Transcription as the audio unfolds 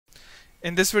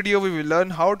In this video, we will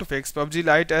learn how to fix PUBG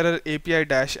Lite error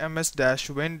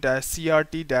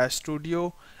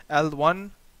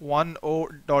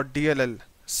api-ms-win-crt-stdio-l1-1-0.dll. To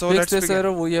So fix let's this begin.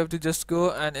 error, we have to just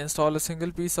go and install a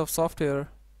single piece of software.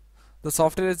 The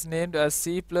software is named as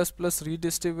C++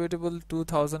 Redistributable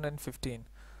 2015.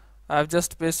 I have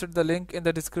just pasted the link in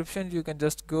the description. You can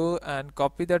just go and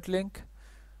copy that link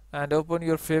and open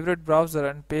your favorite browser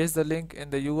and paste the link in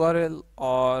the URL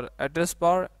or address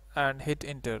bar and hit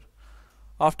enter.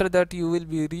 After that, you will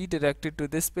be redirected to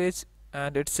this page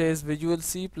and it says Visual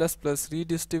C++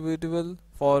 Redistributable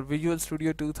for Visual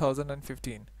Studio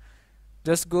 2015.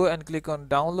 Just go and click on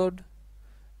download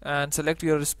and select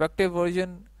your respective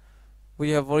version.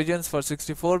 We have versions for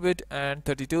 64-bit and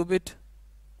 32-bit.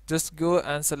 Just go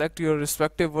and select your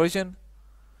respective version.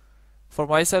 For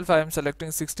myself, I am selecting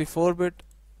 64-bit.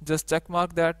 Just check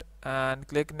mark that and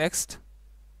click next.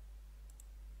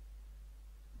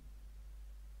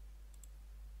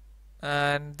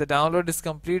 And the download is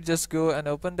complete. Just go and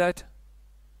open that.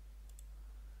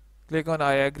 Click on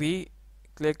I agree.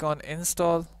 Click on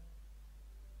install.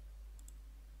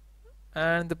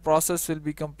 And the process will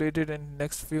be completed in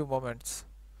next few moments.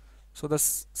 So the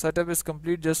setup is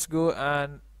complete. Just go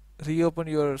and reopen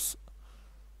your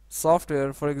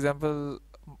software, for example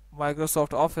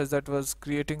Microsoft Office that was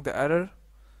creating the error.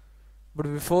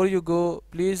 But before you go,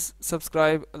 please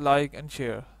subscribe, like and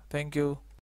share. Thank you.